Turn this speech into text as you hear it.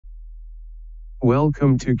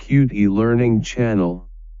Welcome to Qt e-Learning channel.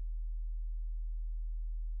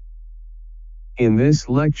 In this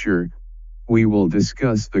lecture, we will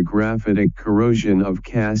discuss the graphitic corrosion of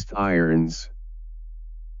cast irons.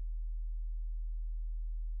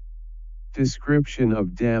 Description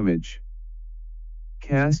of damage.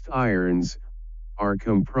 Cast irons are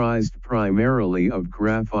comprised primarily of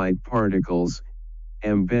graphite particles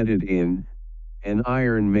embedded in an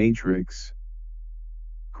iron matrix.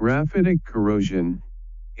 Graphitic corrosion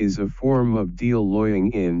is a form of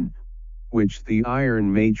dealloying in which the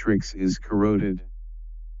iron matrix is corroded,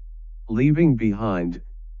 leaving behind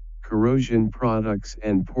corrosion products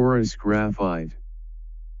and porous graphite.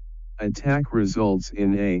 Attack results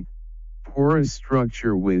in a porous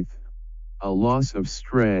structure with a loss of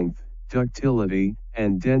strength, ductility,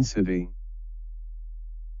 and density.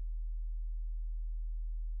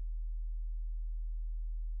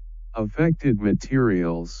 Affected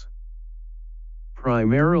materials.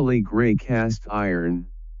 Primarily gray cast iron,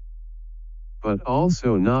 but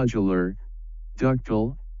also nodular,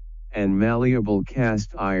 ductile, and malleable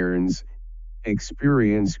cast irons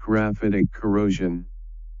experience graphitic corrosion.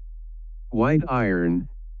 White iron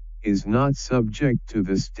is not subject to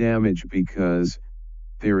this damage because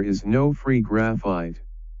there is no free graphite.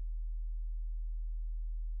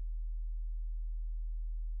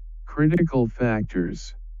 Critical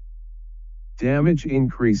factors. Damage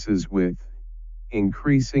increases with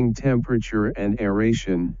increasing temperature and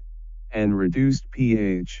aeration, and reduced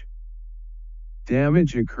pH.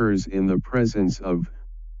 Damage occurs in the presence of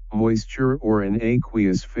moisture or an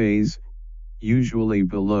aqueous phase, usually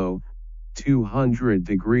below 200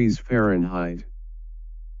 degrees Fahrenheit.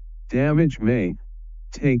 Damage may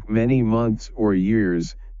take many months or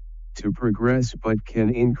years to progress but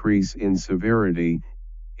can increase in severity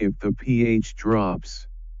if the pH drops.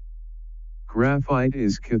 Graphite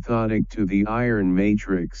is cathodic to the iron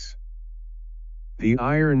matrix. The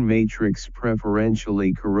iron matrix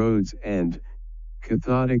preferentially corrodes and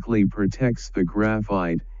cathodically protects the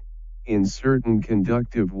graphite in certain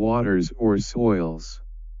conductive waters or soils.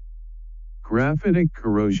 Graphitic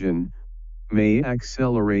corrosion may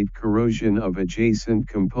accelerate corrosion of adjacent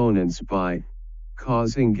components by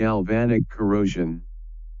causing galvanic corrosion.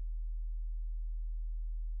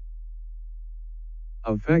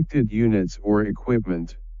 Affected units or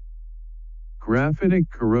equipment. Graphitic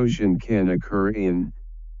corrosion can occur in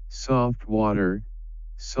soft water,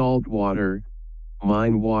 salt water,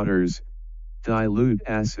 mine waters, dilute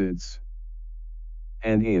acids,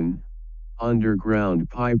 and in underground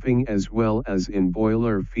piping as well as in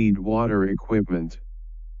boiler feed water equipment.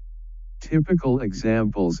 Typical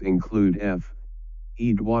examples include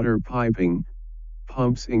feed water piping,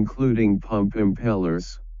 pumps including pump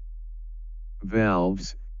impellers,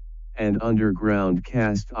 valves, and underground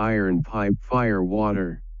cast iron pipe fire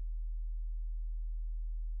water.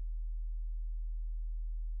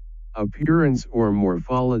 Appearance or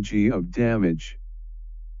morphology of damage.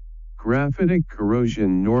 Graphitic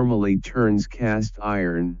corrosion normally turns cast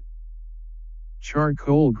iron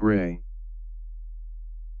charcoal gray.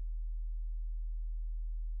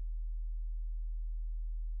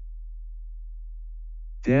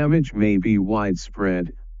 Damage may be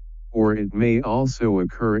widespread, or it may also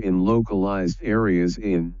occur in localized areas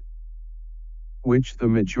in which the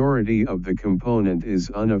majority of the component is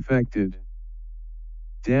unaffected.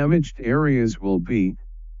 Damaged areas will be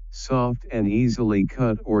soft and easily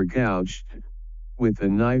cut or gouged with a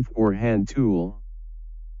knife or hand tool.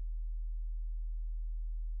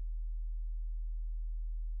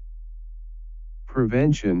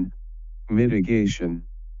 Prevention, mitigation.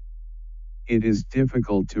 It is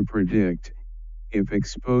difficult to predict if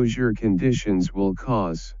exposure conditions will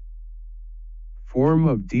cause form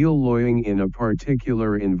of dealloying in a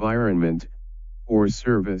particular environment or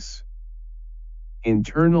service.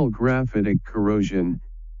 Internal graphitic corrosion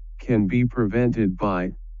can be prevented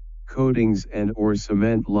by coatings and or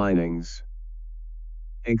cement linings.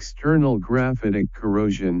 External graphitic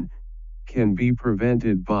corrosion can be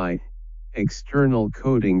prevented by external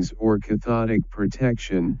coatings or cathodic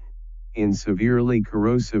protection in severely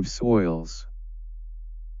corrosive soils.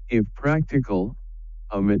 If practical,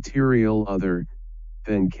 a material other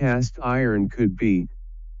than cast iron could be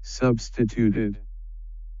substituted.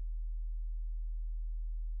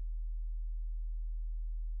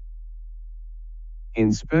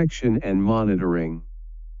 Inspection and monitoring.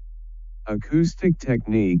 Acoustic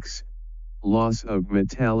techniques, loss of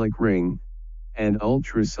metallic ring, and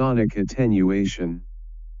ultrasonic attenuation.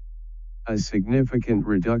 A significant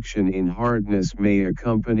reduction in hardness may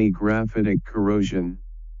accompany graphitic corrosion.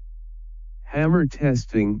 Hammer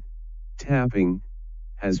testing, tapping,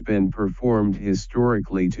 has been performed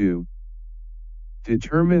historically to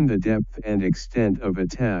determine the depth and extent of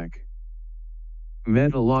attack.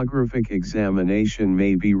 Metallographic examination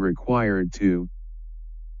may be required to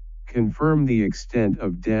confirm the extent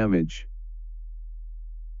of damage.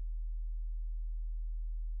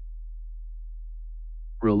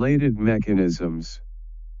 Related mechanisms.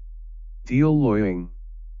 Dealloying.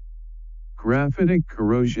 Graphitic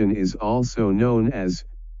corrosion is also known as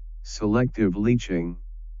selective leaching.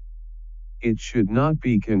 It should not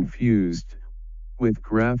be confused with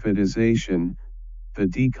graphitization, the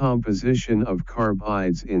decomposition of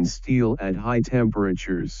carbides in steel at high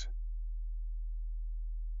temperatures.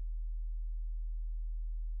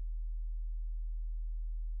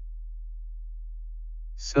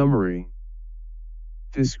 Summary.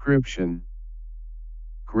 Description.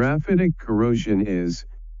 Graphitic corrosion is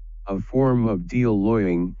a form of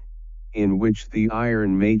dealloying in which the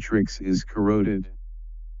iron matrix is corroded,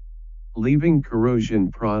 leaving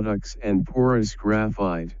corrosion products and porous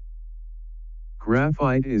graphite.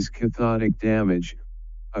 Graphite is cathodic damage,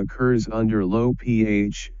 occurs under low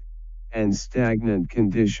pH and stagnant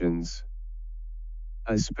conditions,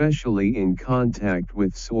 especially in contact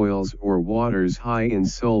with soils or waters high in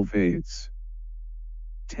sulfates.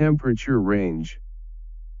 Temperature range.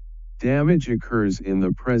 Damage occurs in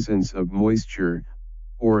the presence of moisture,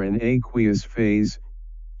 or an aqueous phase,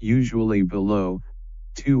 usually below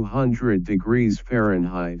 200 degrees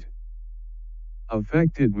Fahrenheit.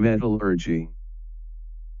 Affected metallurgy.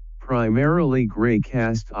 Primarily gray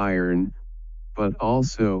cast iron, but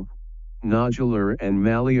also nodular and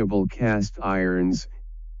malleable cast irons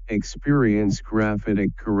experience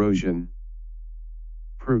graphitic corrosion.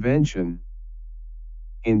 Prevention.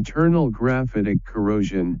 Internal graphitic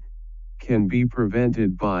corrosion can be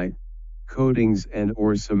prevented by coatings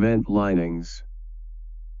and/or cement linings.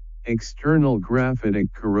 External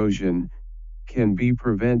graphitic corrosion can be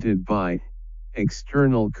prevented by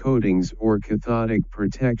external coatings or cathodic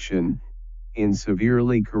protection in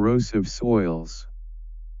severely corrosive soils.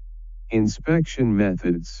 Inspection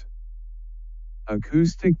methods.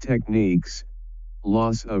 Acoustic techniques,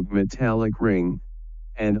 loss of metallic ring,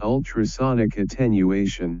 and ultrasonic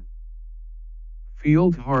attenuation.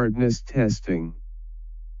 Field hardness testing.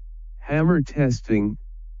 Hammer testing,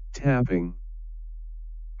 tapping.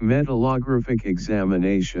 Metallographic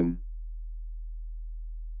examination.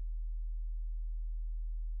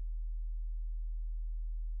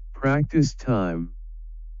 Practice time.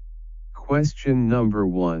 Question number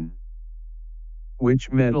 1.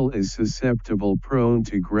 Which metal is susceptible prone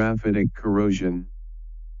to graphitic corrosion?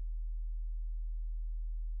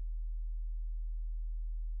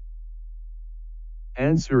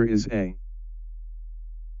 Answer is A.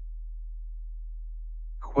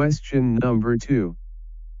 Question number 2.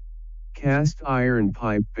 Cast iron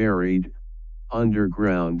pipe buried,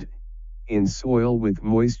 underground, in soil with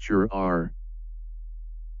moisture are.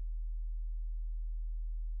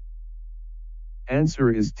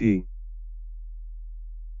 Answer is D.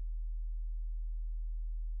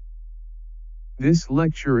 This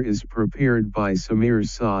lecture is prepared by Samir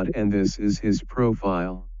Saad and this is his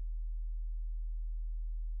profile.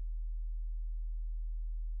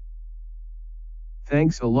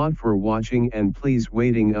 Thanks a lot for watching and please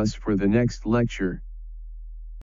waiting us for the next lecture.